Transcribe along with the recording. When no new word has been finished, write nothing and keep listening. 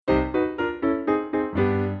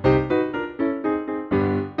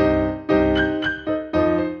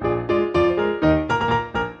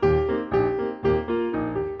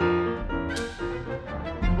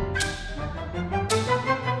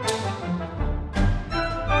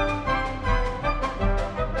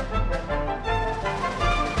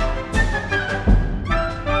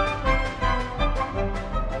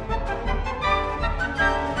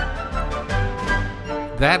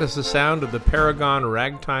That is the sound of the Paragon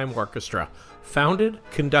Ragtime Orchestra, founded,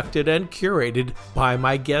 conducted, and curated by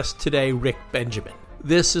my guest today, Rick Benjamin.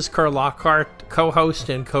 This is Kerr Lockhart, co-host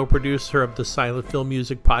and co-producer of the Silent Film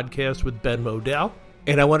Music Podcast with Ben Modell,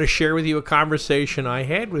 and I want to share with you a conversation I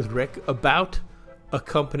had with Rick about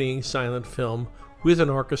accompanying silent film with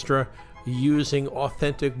an orchestra using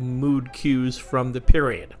authentic mood cues from the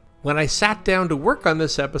period. When I sat down to work on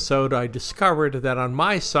this episode, I discovered that on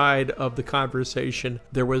my side of the conversation,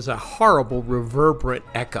 there was a horrible reverberant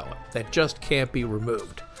echo that just can't be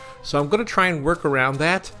removed. So I'm going to try and work around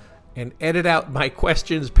that and edit out my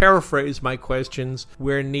questions, paraphrase my questions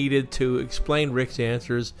where needed to explain Rick's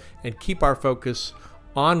answers and keep our focus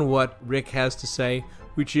on what Rick has to say,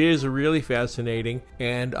 which is really fascinating,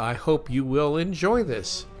 and I hope you will enjoy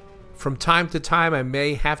this. From time to time, I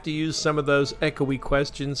may have to use some of those echoey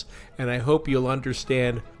questions, and I hope you'll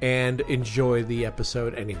understand and enjoy the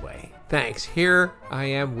episode anyway. Thanks. Here I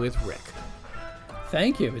am with Rick.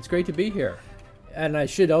 Thank you. It's great to be here. And I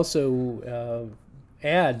should also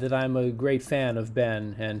add that I'm a great fan of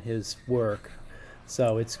Ben and his work.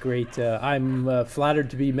 So it's great. I'm flattered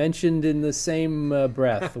to be mentioned in the same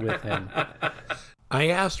breath with him. I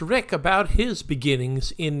asked Rick about his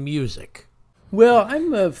beginnings in music. Well,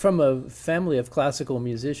 I'm from a family of classical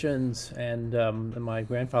musicians, and my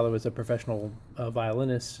grandfather was a professional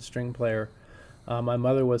violinist, string player. My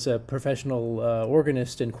mother was a professional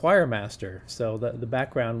organist and choir master, so the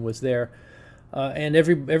background was there. And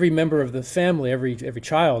every member of the family, every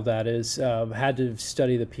child that is, had to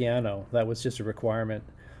study the piano. That was just a requirement.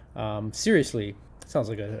 Seriously, sounds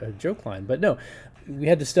like a joke line, but no. We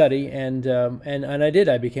had to study, and I did.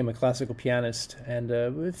 I became a classical pianist and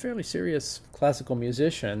a fairly serious classical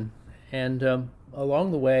musician. And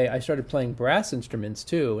along the way, I started playing brass instruments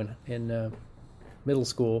too in middle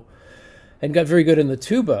school, and got very good in the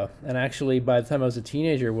tuba. And actually, by the time I was a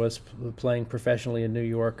teenager, was playing professionally in New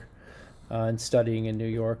York and studying in New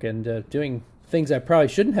York and doing things I probably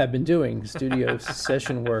shouldn't have been doing, studio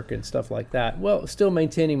session work and stuff like that. Well, still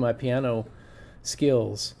maintaining my piano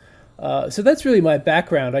skills. So that's really my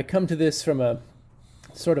background. I come to this from a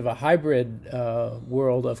sort of a hybrid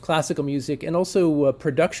world of classical music and also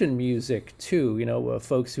production music too. You know,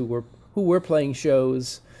 folks who were playing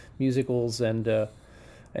shows, musicals, and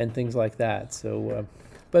things like that. So,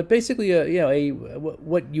 but basically,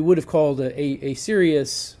 what you would have called a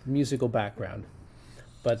serious musical background.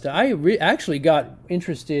 But I actually got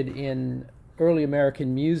interested in early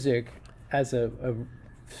American music as a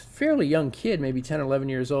fairly young kid, maybe 10 or 11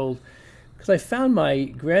 years old, because I found my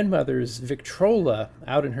grandmother's Victrola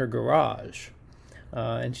out in her garage.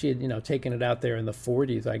 And she had, taken it out there in the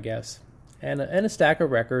 40s, I guess, and a stack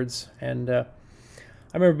of records. And I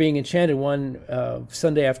remember being enchanted one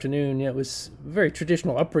Sunday afternoon. It was a very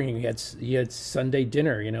traditional upbringing. You had Sunday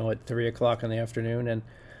dinner, at 3 o'clock in the afternoon. And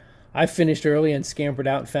I finished early and scampered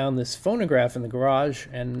out and found this phonograph in the garage.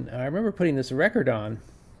 And I remember putting this record on.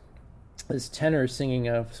 This tenor singing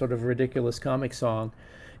a sort of ridiculous comic song.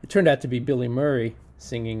 It turned out to be Billy Murray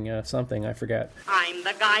singing something, I forget. I'm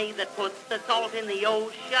the guy that puts the salt in the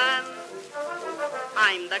ocean.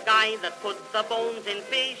 I'm the guy that puts the bones in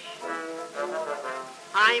fish.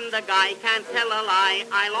 I'm the guy can't tell a lie.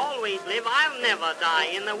 I'll always live, I'll never die.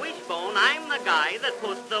 In the wishbone, I'm the guy that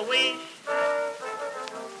puts the wish.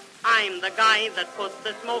 I'm the guy that puts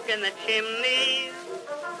the smoke in the chimneys.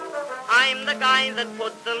 I'm the guy that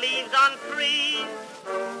puts the leaves on trees.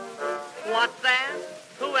 What's that?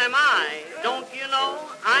 Who am I? Don't you know?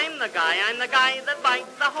 I'm the guy that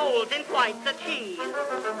bites the holes in quite the cheese.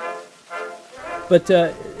 But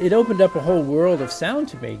it opened up a whole world of sound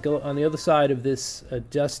to me. On the other side of this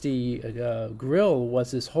dusty grill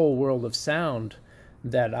was this whole world of sound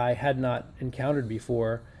that I had not encountered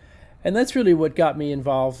before. And that's really what got me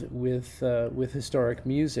involved with historic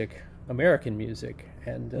music, American music,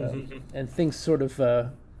 and things sort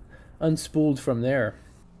of unspooled from there.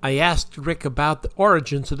 I asked Rick about the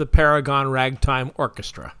origins of the Paragon Ragtime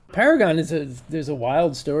Orchestra. Paragon there's a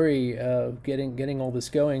wild story getting all this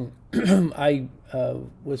going. I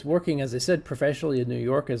was working, as I said, professionally in New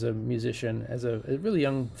York as a musician, as a really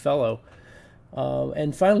young fellow,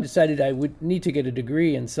 and finally decided I would need to get a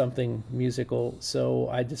degree in something musical. So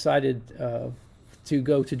I decided to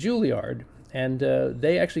go to Juilliard, and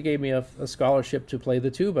they actually gave me a scholarship to play the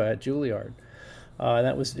tuba at Juilliard.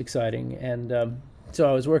 That was exciting, and so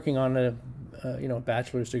I was working on a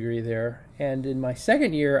bachelor's degree there. And in my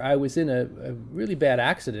second year, I was in a really bad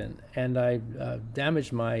accident, and I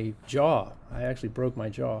damaged my jaw. I actually broke my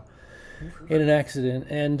jaw in an accident,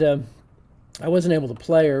 and I wasn't able to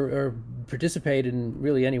play or participate in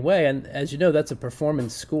really any way. And as you know, that's a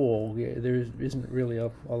performance school. There isn't really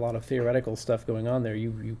a lot of theoretical stuff going on there.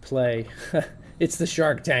 You play. It's the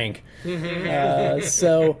Shark Tank. And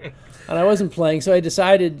I wasn't playing, so I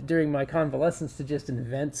decided during my convalescence to just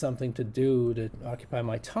invent something to do to occupy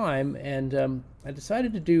my time. And I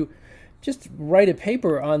decided to just write a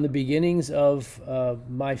paper on the beginnings of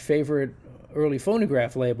my favorite early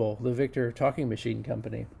phonograph label, the Victor Talking Machine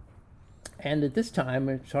Company. And at this time,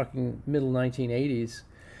 we're talking middle 1980s,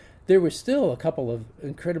 there were still a couple of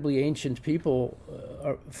incredibly ancient people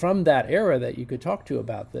from that era that you could talk to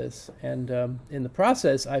about this. And in the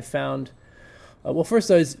process, I found, well, first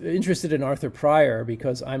I was interested in Arthur Pryor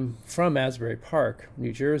because I'm from Asbury Park,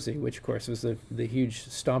 New Jersey, which of course was the huge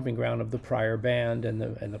stomping ground of the Pryor Band and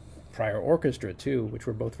the Pryor Orchestra too, which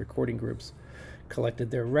were both recording groups. Collected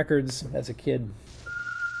their records as a kid.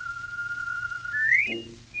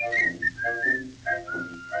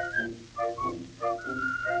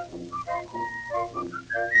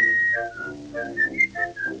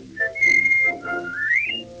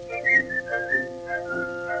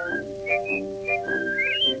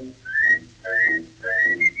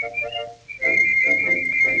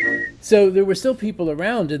 So there were still people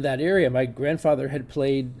around in that area. My grandfather had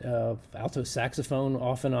played alto saxophone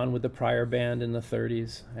off and on with the Pryor Band in the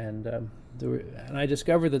 30s, and I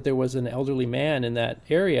discovered that there was an elderly man in that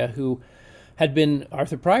area who had been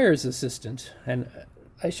Arthur Pryor's assistant. And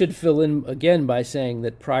I should fill in again by saying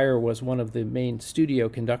that Pryor was one of the main studio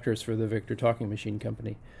conductors for the Victor Talking Machine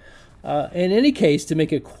Company. In any case, to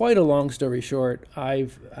make it quite a long story short, I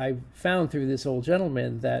found through this old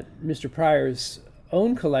gentleman that Mr. Pryor's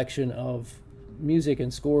own collection of music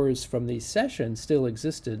and scores from these sessions still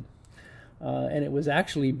existed, and it was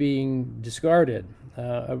actually being discarded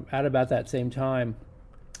at about that same time.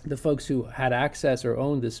 The folks who had access or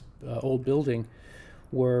owned this old building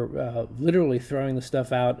were literally throwing the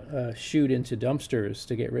stuff out chute into dumpsters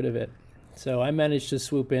to get rid of it. So I managed to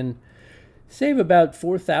swoop in, save about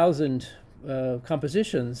 4,000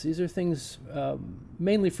 compositions. These are things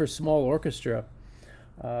mainly for small orchestra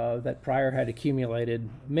that Pryor had accumulated,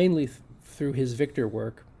 mainly through his Victor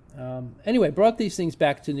work. Anyway, brought these things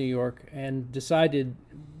back to New York and decided,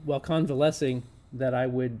 while convalescing, that I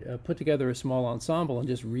would put together a small ensemble and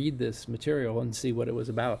just read this material and see what it was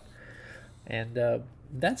about. And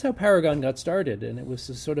that's how Paragon got started, and it was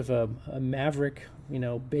a sort of a maverick,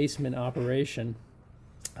 basement operation.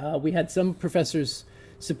 We had some professors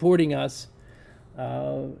supporting us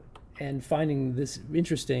and finding this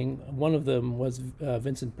interesting. One of them was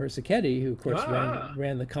Vincent Persichetti, who, of course,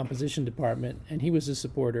 ran the composition department, and he was a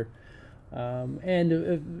supporter.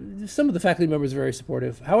 And some of the faculty members were very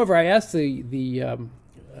supportive. However, I asked the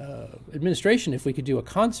administration if we could do a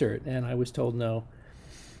concert, and I was told no.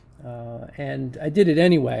 And I did it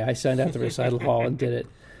anyway. I signed out the recital hall and did it.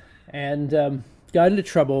 And got into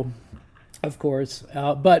trouble, of course.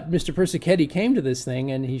 But Mr. Persichetti came to this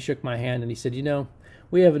thing, and he shook my hand, and he said,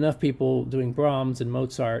 we have enough people doing Brahms and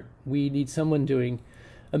Mozart. We need someone doing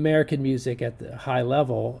American music at the high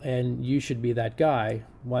level, and you should be that guy.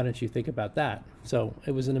 Why don't you think about that? So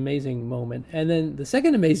it was an amazing moment. And then the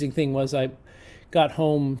second amazing thing was I got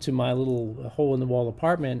home to my little hole-in-the-wall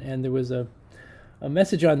apartment, and there was a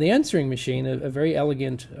message on the answering machine, a very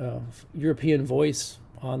elegant European voice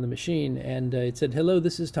on the machine, and it said, "Hello,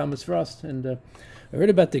 this is Thomas Frost, and I heard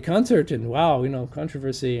about the concert, and wow,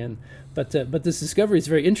 controversy, and but this discovery is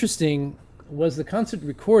very interesting. Was the concert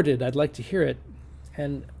recorded? I'd like to hear it."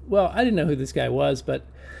 And well, I didn't know who this guy was, but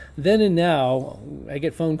then and now I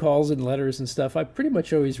get phone calls and letters and stuff. I pretty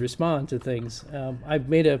much always respond to things. I've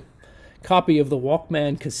made a copy of the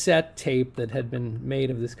Walkman cassette tape that had been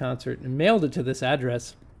made of this concert and mailed it to this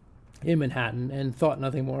address in Manhattan and thought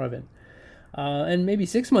nothing more of it. And maybe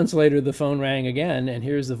 6 months later, the phone rang again, and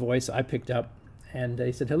here's the voice I picked up. And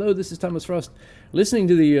they said, "Hello, this is Thomas Frost, listening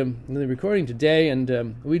to the recording today,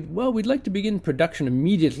 and we'd like to begin production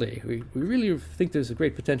immediately. We really think there's a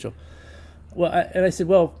great potential." Well, I said,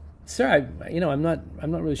 "Well, sir, I'm not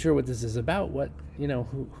really sure what this is about. What,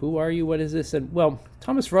 who are you? What is this?" And well,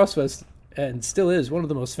 Thomas Frost was and still is one of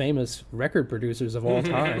the most famous record producers of all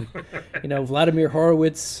time. Vladimir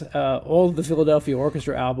Horowitz, all of the Philadelphia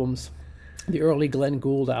Orchestra albums, the early Glenn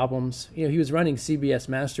Gould albums. He was running CBS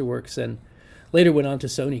Masterworks and later went on to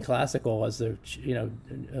Sony Classical as the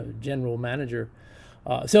general manager.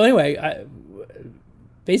 So anyway,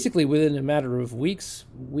 basically within a matter of weeks,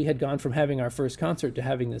 we had gone from having our first concert to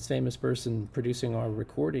having this famous person producing our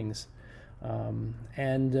recordings.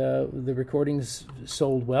 And the recordings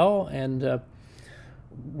sold well, and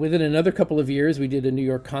within another couple of years, we did a New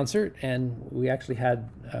York concert, and we actually had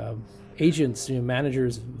agents,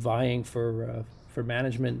 managers vying for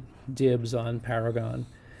management dibs on Paragon.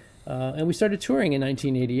 And we started touring in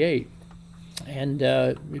 1988. And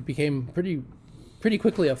it became pretty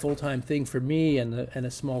quickly a full-time thing for me and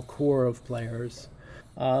a small core of players.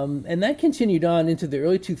 And that continued on into the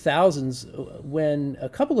early 2000s when a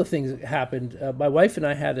couple of things happened. My wife and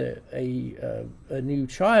I had a new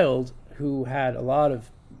child who had a lot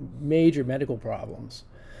of major medical problems.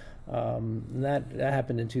 And that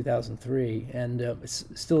happened in 2003, and it's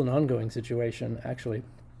still an ongoing situation, actually.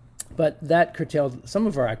 But that curtailed some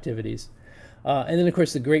of our activities. And then, of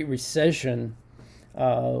course, the Great Recession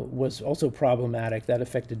was also problematic. That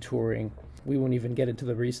affected touring. We won't even get into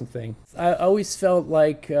the recent thing. I always felt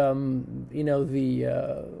like, the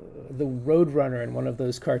Roadrunner in one of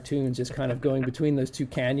those cartoons, just kind of going between those two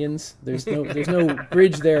canyons. There's no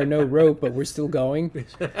bridge there, no rope, but we're still going.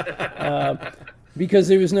 Because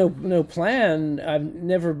there was no plan. I've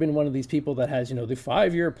never been one of these people that has, the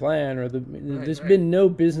 5-year plan or there's been no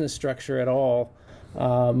business structure at all.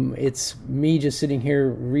 It's me just sitting here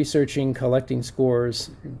researching, collecting scores,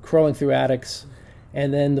 crawling through attics,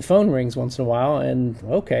 and then the phone rings once in a while, and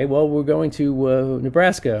okay, well, we're going to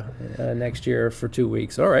Nebraska next year for 2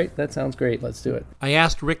 weeks. All right, that sounds great. Let's do it. I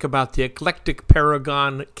asked Rick about the eclectic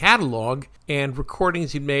Paragon catalog and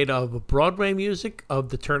recordings he'd made of Broadway music of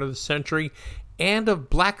the turn of the century and of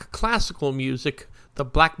black classical music, the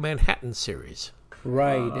Black Manhattan series.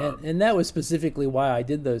 Right, and that was specifically why I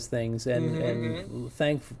did those things, and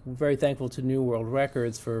very thankful to New World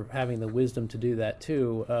Records for having the wisdom to do that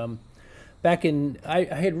too. I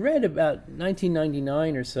had read about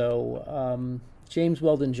 1999 or so, James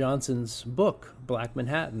Weldon Johnson's book, Black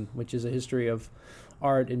Manhattan, which is a history of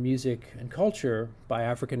art and music and culture by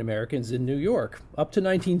African Americans in New York, up to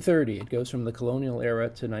 1930. It goes from the colonial era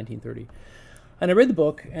to 1930. And I read the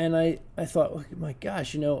book, and I thought, oh, my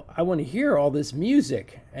gosh, I want to hear all this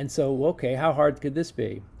music. And so, okay, how hard could this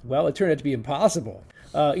be? Well, it turned out to be impossible.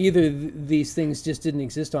 Either these things just didn't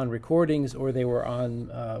exist on recordings, or they were on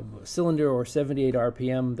cylinder or 78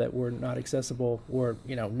 RPM that were not accessible, or,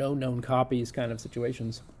 no known copies kind of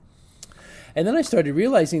situations. And then I started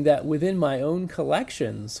realizing that within my own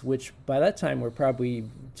collections, which by that time were probably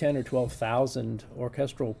 10 or 12,000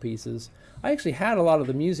 orchestral pieces, I actually had a lot of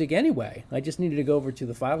the music anyway. I just needed to go over to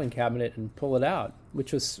the filing cabinet and pull it out,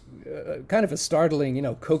 which was kind of a startling,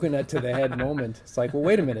 coconut to the head moment. It's like, well,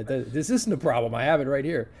 wait a minute, this isn't a problem. I have it right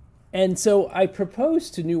here. And so I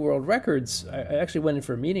proposed to New World Records. I actually went in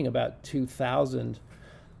for a meeting about 2000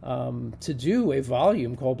 to do a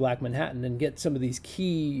volume called Black Manhattan and get some of these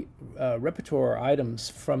key repertoire items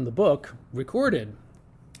from the book recorded.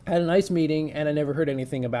 I had a nice meeting, and I never heard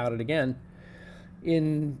anything about it again.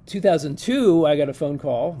 In 2002, I got a phone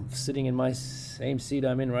call, sitting in my same seat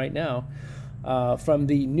I'm in right now, from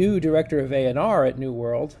the new director of A&R at New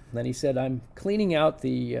World. And he said, I'm cleaning out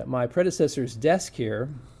my predecessor's desk here,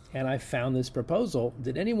 and I found this proposal.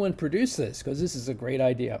 Did anyone produce this? Because this is a great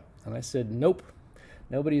idea. And I said, nope,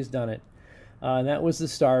 nobody's done it. And that was the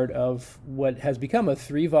start of what has become a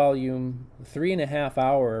 3-volume,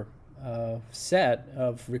 3.5-hour set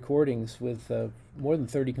of recordings with more than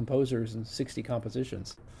 30 composers and 60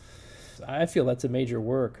 compositions. I feel that's a major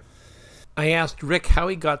work. I asked Rick how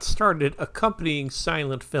he got started accompanying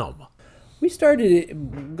silent film. We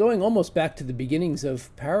started going almost back to the beginnings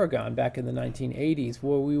of Paragon back in the 1980s,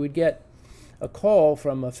 where we would get a call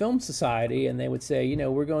from a film society, and they would say,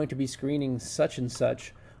 we're going to be screening such and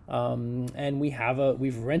such, and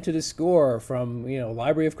we've rented a score from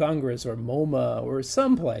Library of Congress or MoMA or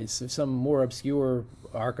someplace, some more obscure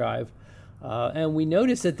archive, and we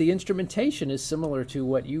noticed that the instrumentation is similar to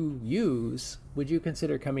what you use. Would you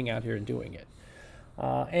consider coming out here and doing it?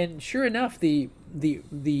 And sure enough, the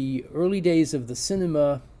early days of the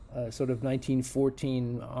cinema, sort of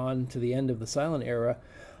 1914 on to the end of the silent era,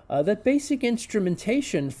 that basic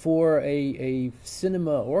instrumentation for a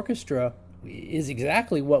cinema orchestra is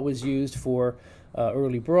exactly what was used for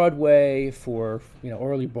early Broadway, for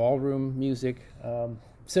early ballroom music.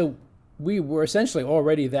 So we were essentially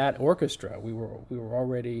already that orchestra. We were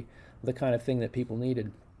already the kind of thing that people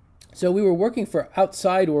needed. So we were working for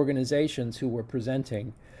outside organizations who were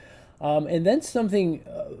presenting. And then something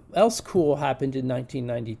else cool happened in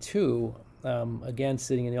 1992. Again,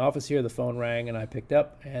 sitting in the office here, the phone rang, and I picked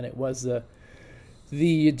up, and it was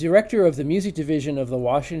the director of the music division of the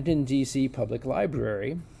Washington, D.C. Public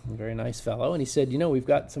Library, a very nice fellow, and he said, we've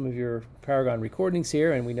got some of your Paragon recordings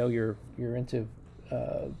here, and we know you're into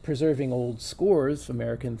preserving old scores,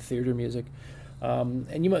 American theater music.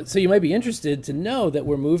 And you might be interested to know that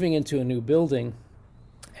we're moving into a new building,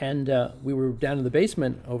 and we were down in the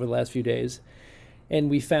basement over the last few days, and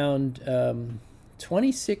we found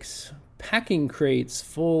 26 packing crates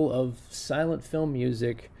full of silent film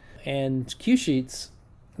music and cue sheets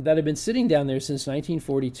that have been sitting down there since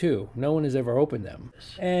 1942. No one has ever opened them.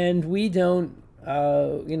 And we don't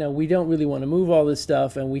really want to move all this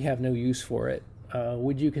stuff, and we have no use for it.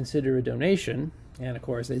 Would you consider a donation? And of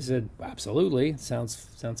course they said, absolutely.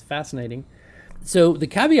 Sounds fascinating. So the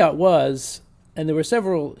caveat was, and there were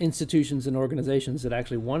several institutions and organizations that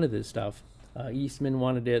actually wanted this stuff. Eastman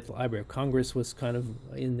wanted it. The Library of Congress was kind of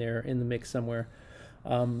in the mix somewhere.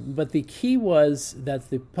 But the key was that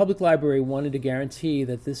the public library wanted to guarantee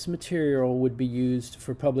that this material would be used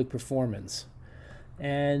for public performance.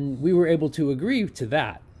 And we were able to agree to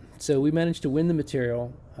that. So we managed to win the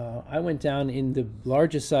material. I went down in the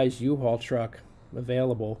largest size U-Haul truck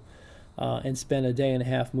available and spent a day and a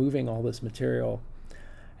half moving all this material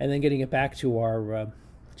and then getting it back to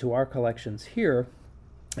our collections here.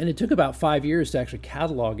 And it took about 5 years to actually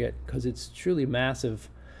catalog it because it's truly massive.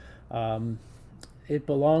 It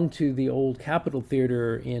belonged to the old Capitol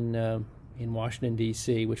Theater in Washington,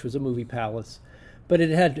 D.C., which was a movie palace. But it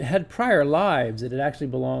had prior lives. It had actually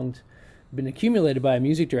been accumulated by a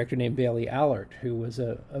music director named Bailey Allert, who was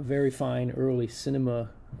a very fine early cinema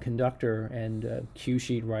conductor and cue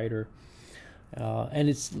sheet writer. And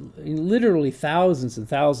it's literally thousands and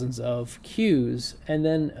thousands of cues, and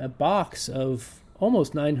then a box of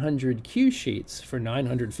almost 900 cue sheets for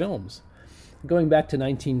 900 films, going back to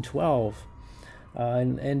 1912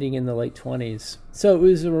 and ending in the late 20s. So it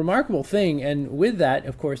was a remarkable thing, and with that,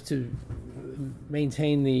 of course, to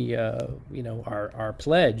maintain the our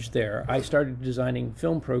pledge there, I started designing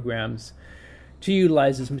film programs to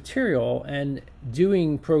utilize this material and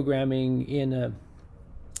doing programming in a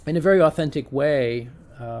very authentic way,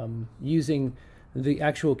 using the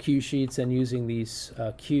actual cue sheets and using these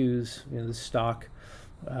cues, the stock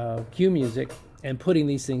cue music, and putting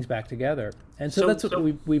these things back together. And so that's what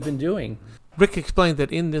we've been doing. Rick explained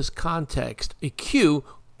that in this context, a cue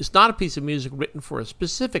is not a piece of music written for a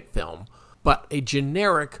specific film, but a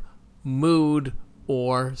generic mood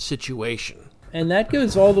or situation. And that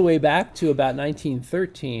goes all the way back to about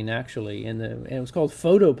 1913, actually, and it was called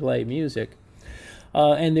photoplay music.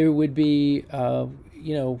 And there would be, I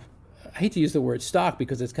hate to use the word stock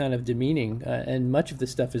because it's kind of demeaning, and much of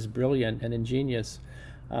this stuff is brilliant and ingenious.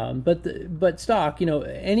 But stock,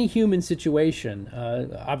 any human situation,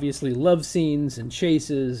 obviously love scenes and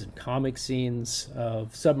chases, and comic scenes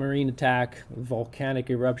of submarine attack, volcanic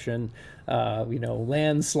eruption,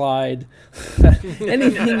 landslide,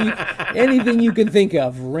 anything you can think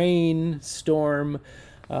of, rain, storm,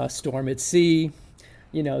 storm at sea.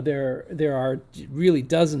 There are really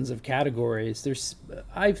dozens of categories. There's,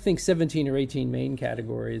 I think, 17 or 18 main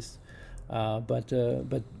categories, but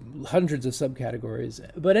hundreds of subcategories.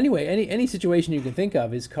 But anyway, any situation you can think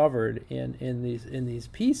of is covered in these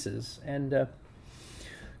pieces. And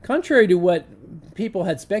contrary to what people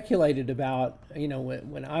had speculated about,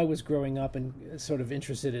 when I was growing up and sort of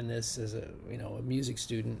interested in this as a music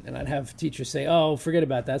student, and I'd have teachers say, "Oh, forget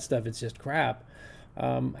about that stuff; it's just crap."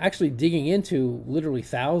 Actually digging into literally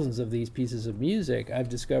thousands of these pieces of music, I've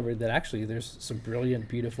discovered that actually there's some brilliant,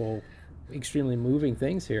 beautiful, extremely moving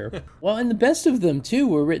things here. Well, and the best of them, too,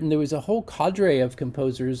 were written. There was a whole cadre of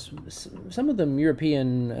composers, some of them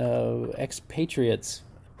European expatriates,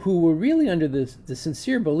 who were really under the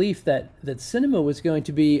sincere belief that cinema was going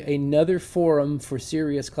to be another forum for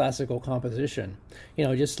serious classical composition.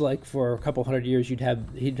 Just like for a couple hundred years, you'd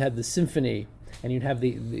have the symphony, and you'd have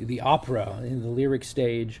the opera in the lyric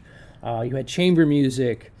stage. You had chamber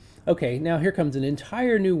music. Okay, now here comes an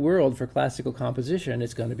entire new world for classical composition.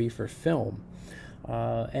 It's going to be for film.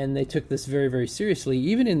 And they took this very, very seriously,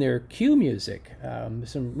 even in their cue music.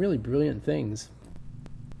 Some really brilliant things.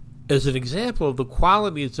 As an example of the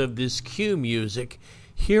qualities of this cue music,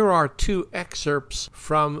 here are two excerpts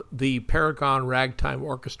from the Paragon Ragtime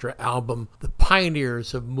Orchestra album, The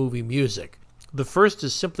Pioneers of Movie Music. The first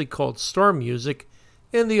is simply called Storm Music,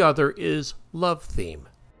 and the other is Love Theme.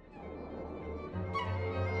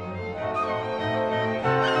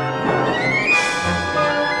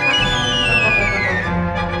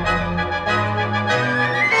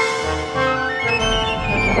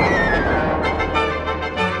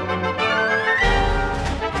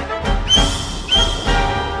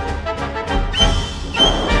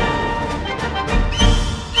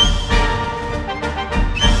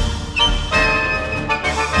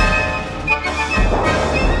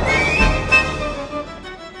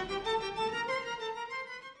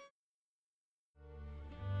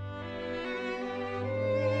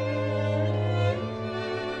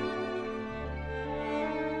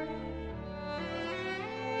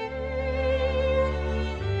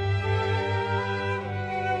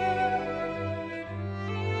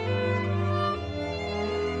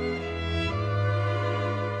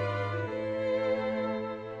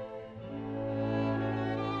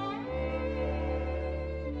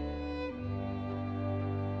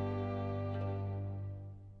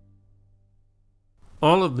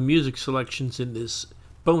 All of the music selections in this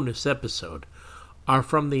bonus episode are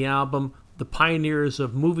from the album The Pioneers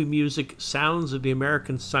of Movie Music, Sounds of the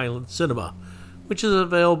American Silent Cinema, which is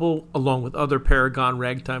available along with other Paragon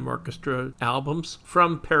Ragtime Orchestra albums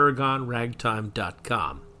from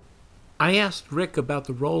paragonragtime.com. I asked Rick about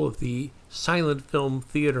the role of the silent film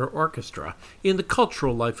theater orchestra in the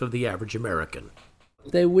cultural life of the average American.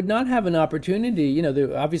 They would not have an opportunity,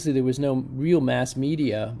 obviously there was no real mass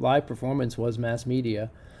media. Live performance was mass media.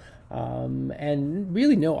 And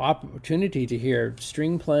really no opportunity to hear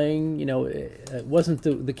string playing. It wasn't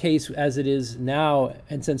the case as it is now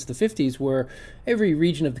and since the 50s, where every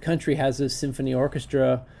region of the country has a symphony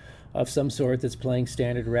orchestra of some sort that's playing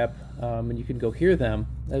standard rep, and you can go hear them.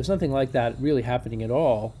 There was nothing like that really happening at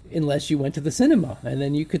all, unless you went to the cinema, and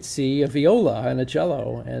then you could see a viola and a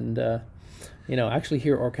cello and actually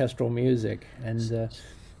hear orchestral music, and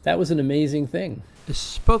that was an amazing thing. I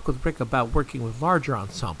spoke with Rick about working with larger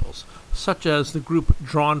ensembles, such as the group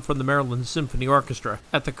drawn from the Maryland Symphony Orchestra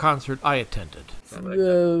at the concert I attended.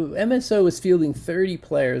 MSO was fielding 30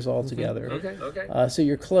 players altogether. Mm-hmm. Okay. So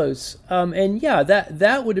you're close.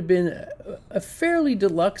 That would have been a fairly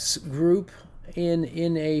deluxe group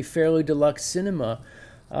in a fairly deluxe cinema.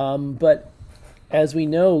 But as we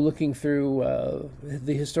know, looking through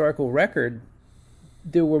the historical record,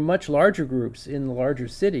 there were much larger groups in the larger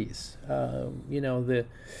cities. The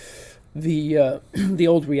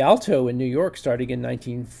old Rialto in New York, starting in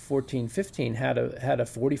 1914-15, had a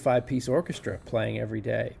 45-piece orchestra playing every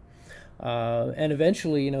day, and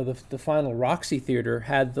eventually, the final Roxy Theater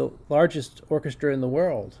had the largest orchestra in the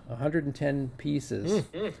world, 110 pieces,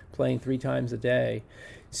 playing 3 times a day.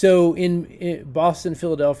 So in Boston,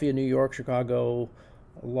 Philadelphia, New York, Chicago,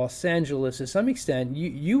 Los Angeles, to some extent,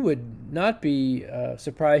 you would not be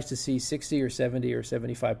surprised to see 60 or 70 or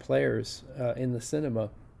 75 players in the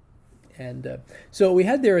cinema. And so what we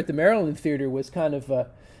had there at the Maryland Theater was kind of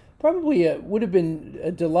probably would have been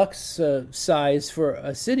a deluxe size for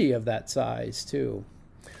a city of that size, too.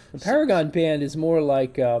 The Paragon Band is more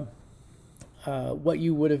like what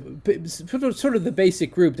you would have, sort of the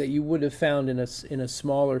basic group that you would have found in a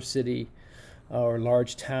smaller city or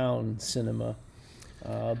large town cinema.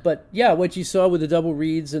 But yeah, what you saw with the double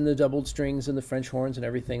reeds and the doubled strings and the French horns and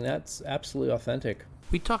everything, that's absolutely authentic.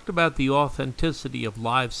 We talked about the authenticity of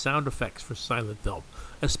live sound effects for silent film,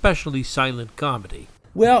 especially silent comedy.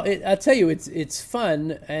 Well, I'll tell you, it's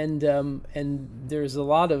fun, and there's a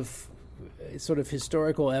lot of sort of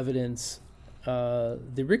historical evidence.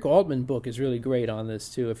 The Rick Altman book is really great on this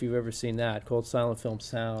too, if you've ever seen that, called Silent Film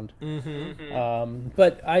Sound. Mm-hmm.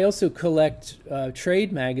 But I also collect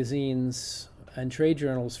trade magazines and trade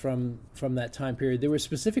journals from that time period. There were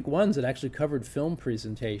specific ones that actually covered film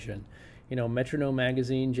presentation. Metronome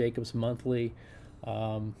Magazine, Jacobs Monthly.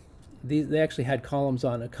 They actually had columns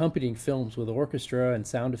on accompanying films with orchestra and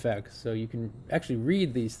sound effects, so you can actually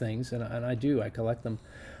read these things, and I collect them.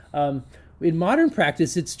 In modern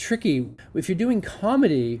practice, it's tricky. If you're doing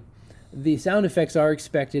comedy, the sound effects are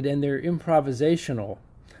expected, and they're improvisational.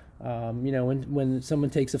 When someone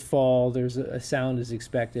takes a fall, there's a sound is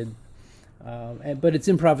expected. But it's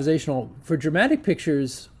improvisational. For dramatic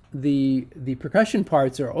pictures, the percussion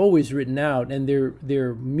parts are always written out, and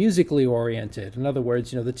they're musically oriented. In other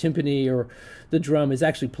words, the timpani or the drum is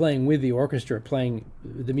actually playing with the orchestra, playing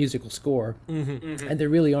the musical score, and there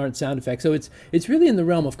really aren't sound effects. So it's really in the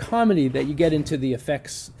realm of comedy that you get into the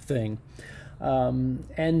effects thing.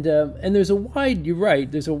 And there's a wide. You're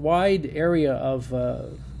right. There's a wide area of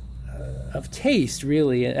taste,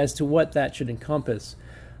 really, as to what that should encompass.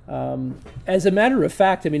 As a matter of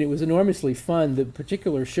fact, it was enormously fun. The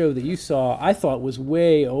particular show that you saw, I thought, was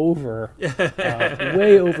way over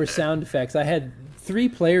sound effects. I had 3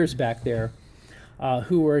 players back there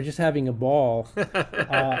who were just having a ball,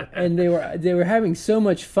 and they were having so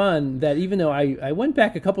much fun that even though I went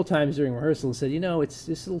back a couple times during rehearsal and said, it's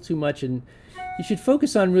just a little too much, and you should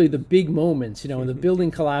focus on really the big moments. When the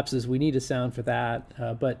building collapses, we need a sound for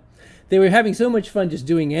that. But they were having so much fun just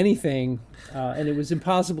doing anything, and it was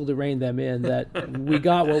impossible to rein them in, that we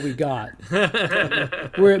got what we got.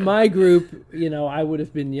 Where at my group, I would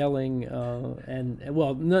have been yelling, none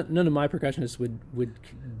of my percussionists would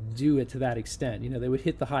do it to that extent. They would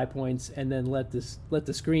hit the high points and then let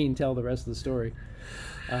the screen tell the rest of the story.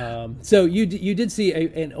 So you did see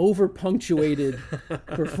an over-punctuated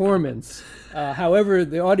performance. However,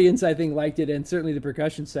 the audience, I think, liked it, and certainly the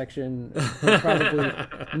percussion section will probably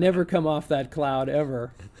never come off that cloud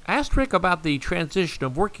ever. Ask Rick about the transition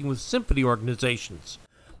of working with symphony organizations.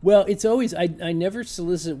 Well, it's always, I never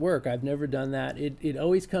solicit work. I've never done that. It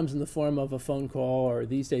always comes in the form of a phone call, or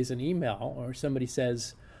these days an email, or somebody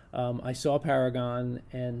says, I saw Paragon,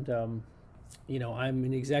 and I'm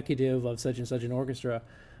an executive of such and such an orchestra.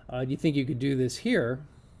 Do you think you could do this here?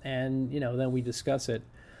 And then we discuss it.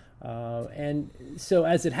 And so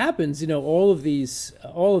as it happens, all of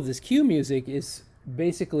this cue music is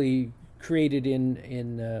basically created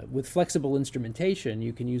in with flexible instrumentation.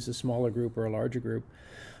 You can use a smaller group or a larger group.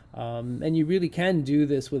 And you really can do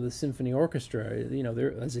this with a symphony orchestra.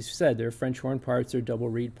 There, as I said, there are French horn parts, there are double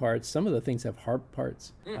reed parts. Some of the things have harp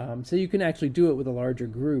parts. So you can actually do it with a larger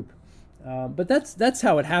group. But that's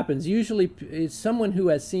how it happens. Usually it's someone who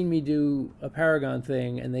has seen me do a Paragon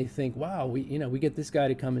thing, and they think, wow, we get this guy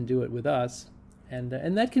to come and do it with us. And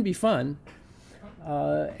that can be fun.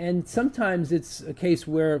 And sometimes it's a case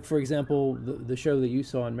where, for example, the show that you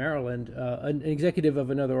saw in Maryland, an executive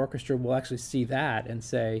of another orchestra will actually see that and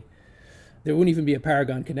say, there wouldn't even be a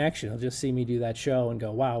Paragon connection. They'll just see me do that show and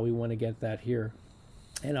go, wow, we want to get that here.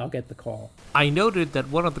 And I'll get the call. I noted that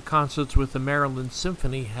one of the concerts with the Maryland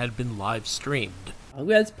Symphony had been live streamed.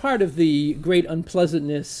 That's part of the great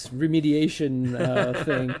unpleasantness remediation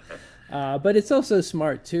thing. But it's also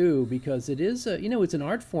smart too, because it is, it's an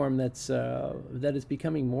art form that is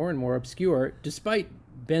becoming more and more obscure, despite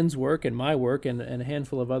Ben's work and my work and a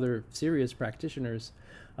handful of other serious practitioners.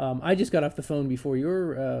 I just got off the phone before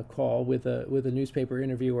your call with a newspaper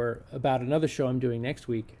interviewer about another show I'm doing next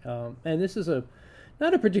week, and this is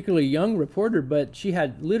not a particularly young reporter, but she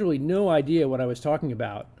had literally no idea what I was talking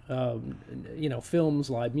about. Films,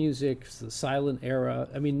 live music, the silent era.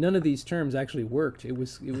 I mean, none of these terms actually worked. It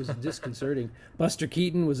was disconcerting. Buster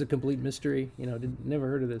Keaton was a complete mystery. Never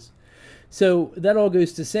heard of this. So that all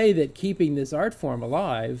goes to say that keeping this art form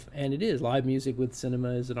alive, and it is, live music with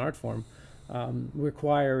cinema is an art form,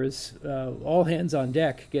 requires all hands on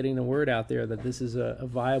deck getting the word out there that this is a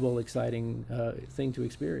viable, exciting thing to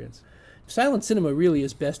experience. Silent cinema really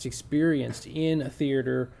is best experienced in a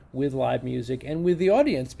theater with live music and with the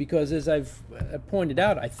audience, because as I've pointed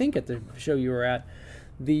out, I think at the show you were at,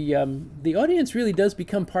 the audience really does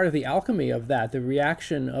become part of the alchemy of that. The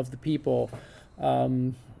reaction of the people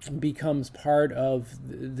becomes part of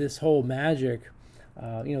this whole magic.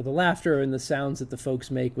 The laughter and the sounds that the folks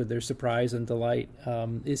make with their surprise and delight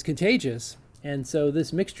is contagious. And so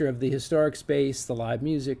this mixture of the historic space, the live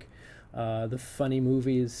music, the funny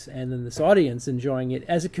movies, and then this audience enjoying it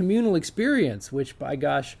as a communal experience, which, by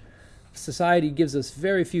gosh, society gives us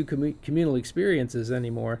very few communal experiences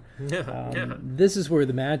anymore. This is where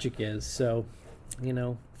the magic is. So,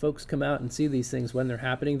 folks come out and see these things when they're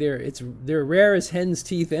happening. They're rare as hen's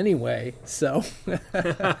teeth anyway. So,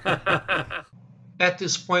 at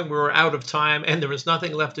this point, we were out of time, and there was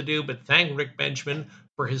nothing left to do but thank Rick Benjamin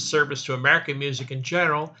for his service to American music in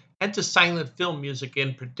general and to silent film music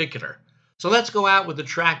in particular. So let's go out with a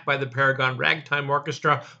track by the Paragon Ragtime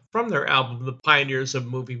Orchestra from their album, The Pioneers of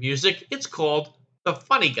Movie Music. It's called The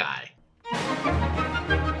Funny Guy.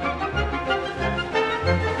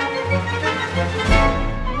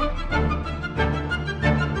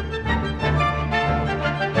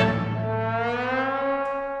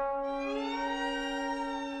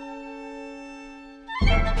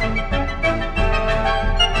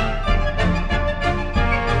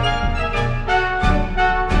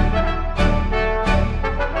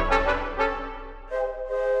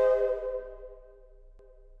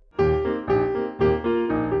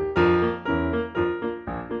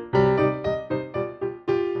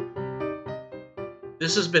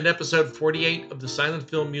 This has been episode 48 of the Silent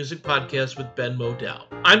Film Music Podcast with Ben Modell.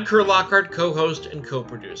 I'm Kerr Lockhart, co-host and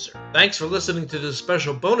co-producer. Thanks for listening to this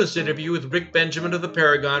special bonus interview with Rick Benjamin of the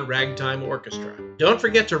Paragon Ragtime Orchestra. Don't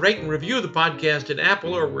forget to rate and review the podcast in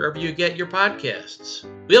Apple or wherever you get your podcasts.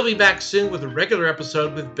 We'll be back soon with a regular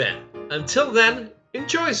episode with Ben. Until then,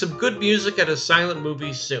 enjoy some good music at a silent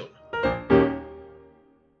movie soon.